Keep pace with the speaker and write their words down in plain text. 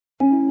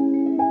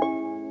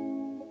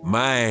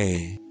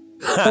Man.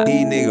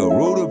 These niggas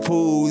Rudy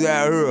pools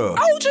out here.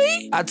 OG.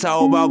 I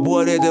told my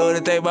boy that the other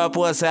day, my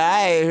boy said,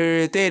 I ain't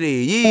heard that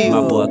in years.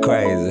 My boy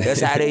crazy.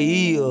 That's how they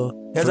heal.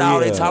 That's all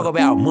they talk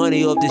about,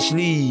 money up the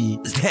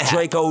sleeve.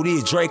 Draco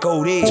this,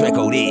 Draco that.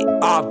 Draco that.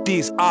 Op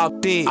this,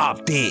 op that.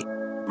 Op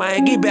that.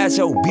 Man, get back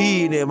your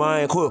business,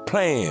 man. Quit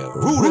playing.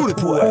 Rudy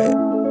pool.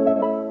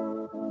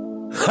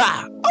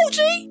 Ha!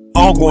 OG.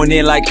 I'm going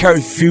in like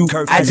curfew.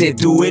 I just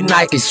do it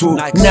Nike swoop.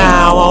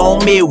 Now I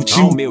don't melt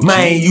you.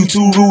 Man, you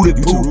too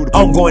Rudy poo.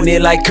 I'm going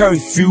in like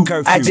curfew.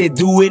 I just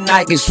do it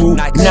Nike swoop.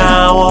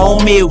 Now I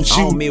don't melt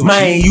you.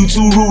 Man, you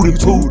too Rudy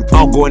poo.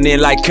 I'm going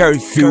in like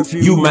curfew.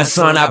 You my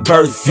son, I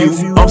birth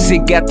you. I'm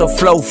sick at the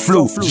flow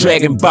flu.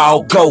 Dragon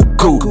Ball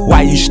Goku.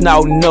 Why you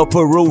snouting up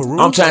a roof?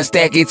 I'm trying to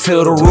stack it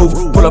to the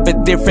roof. Pull up a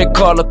different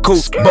color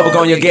coupe. Bubble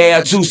on your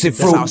gas, juicy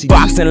fruit.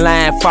 Boxing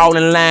line,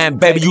 falling line.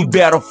 Baby, you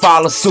better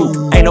follow suit.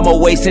 Ain't no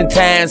more wasting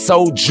time,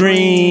 so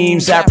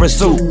dreams I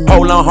pursue.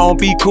 Hold on, home,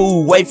 be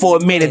cool, wait for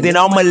a minute, then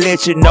I'ma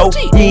let you know.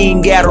 You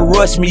ain't gotta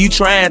rush me, you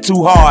trying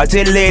too hard,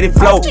 just let it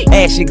flow.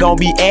 Ashy gon'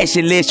 be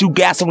ashless, you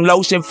got some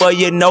lotion for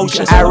your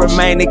notion. I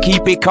remain to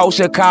keep it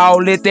kosher,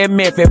 call it that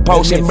Memphis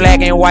potion. Black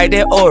and white,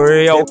 that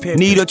Oreo,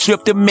 need a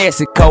trip to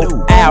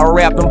Mexico. I'll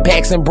wrap them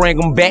packs and bring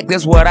them back,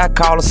 that's what I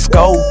call a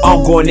scope.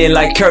 I'm going in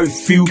like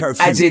curfew,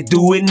 I just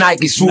do it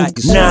Nike swoop.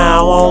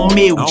 Now I don't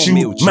melt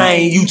you,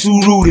 man, you too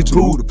Rudy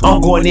poo.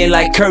 I'm going in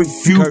like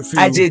curfew,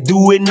 I just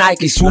do it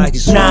Nike swoop.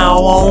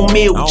 Now I don't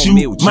melt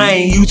you,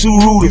 man, you too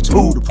Rudy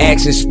poo.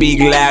 Actions speak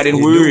loud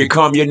and word,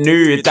 calm your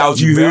nerd, thought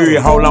you heard.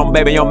 Hold on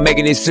baby, I'm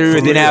making it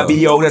serve, then I'll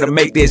be over to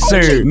make that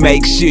serve.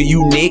 Make sure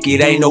you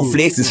naked, ain't no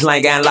flexing,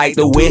 slang out like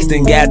the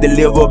Western. Got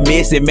deliver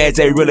missing, match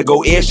they really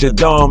go extra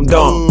dumb.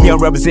 Young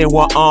represent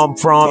where I'm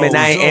from, and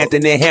I ain't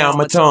Anthony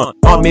Hamilton.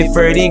 I'm in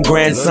 13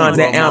 grandson,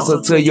 the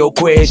answer to your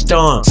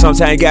question.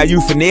 Sometimes got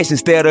you finesse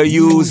instead of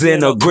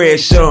using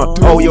aggression.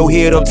 Hold your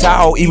head up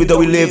tall, even though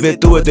we living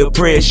through a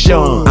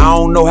depression. I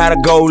don't know how to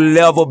go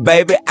level,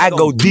 baby, I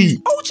go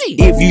deep.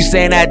 If you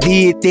saying I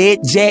did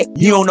that, Jack,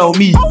 you don't know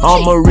me.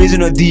 I'm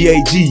original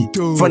DAG,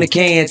 from the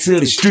can to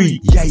the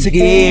street. Took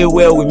it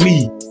everywhere with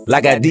me,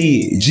 like I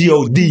did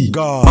G.O.D.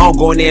 I'm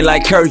going in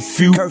like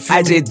curfew,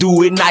 I just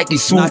do it Nike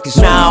swoop.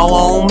 Now I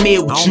don't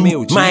melt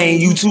you, man,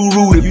 you too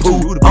Rudy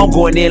poo. I'm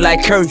going in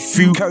like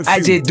curfew, I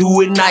just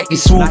do it Nike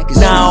swoop.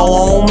 Now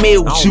I don't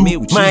melt you,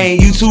 man,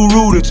 you too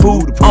Rudy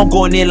poo. I'm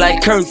going in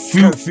like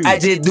curfew, I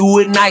just do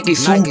it Nike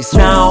swoop.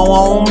 Now I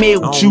don't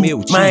melt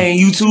you, man,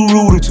 you too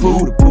Rudy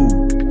poo.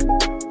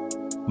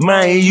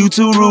 Man, you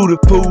too Rudy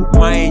poo.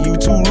 Man, you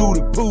too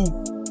Rudy poo.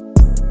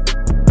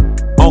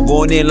 I'm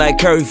going in like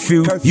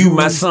curfew. You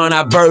my son,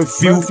 I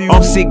birth you.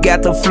 I'm sick,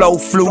 got the flow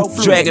flu.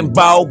 Dragon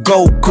Ball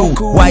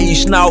Goku. Why you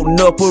snouting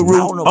up a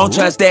root? I'm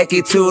trying to stack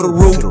it to the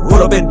roof.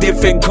 Put up in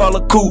different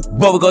color coupe.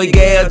 Bubble on your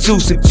gas,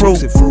 juicy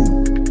fruit.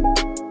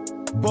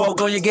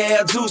 Bubble on your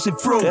gas, juicy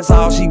fruit. That's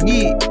all she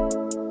get.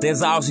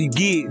 That's all she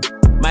get.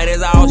 Man,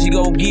 that's all she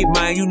gon' get,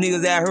 man. You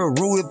niggas out here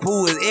Rudy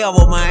poo as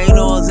ever, man. You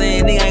know what I'm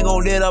saying? Nigga ain't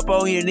gon' let up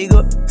on you,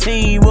 nigga.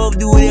 Team up,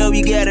 do whatever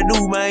you gotta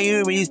do, man. You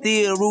hear me? You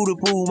still Rudy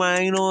poo,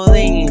 man. You know what I'm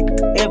saying?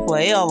 That's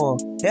forever.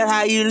 That's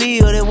how you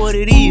live. That's what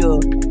it is.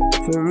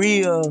 For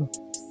real.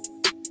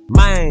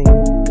 Man.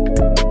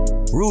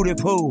 Rudy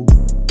poo.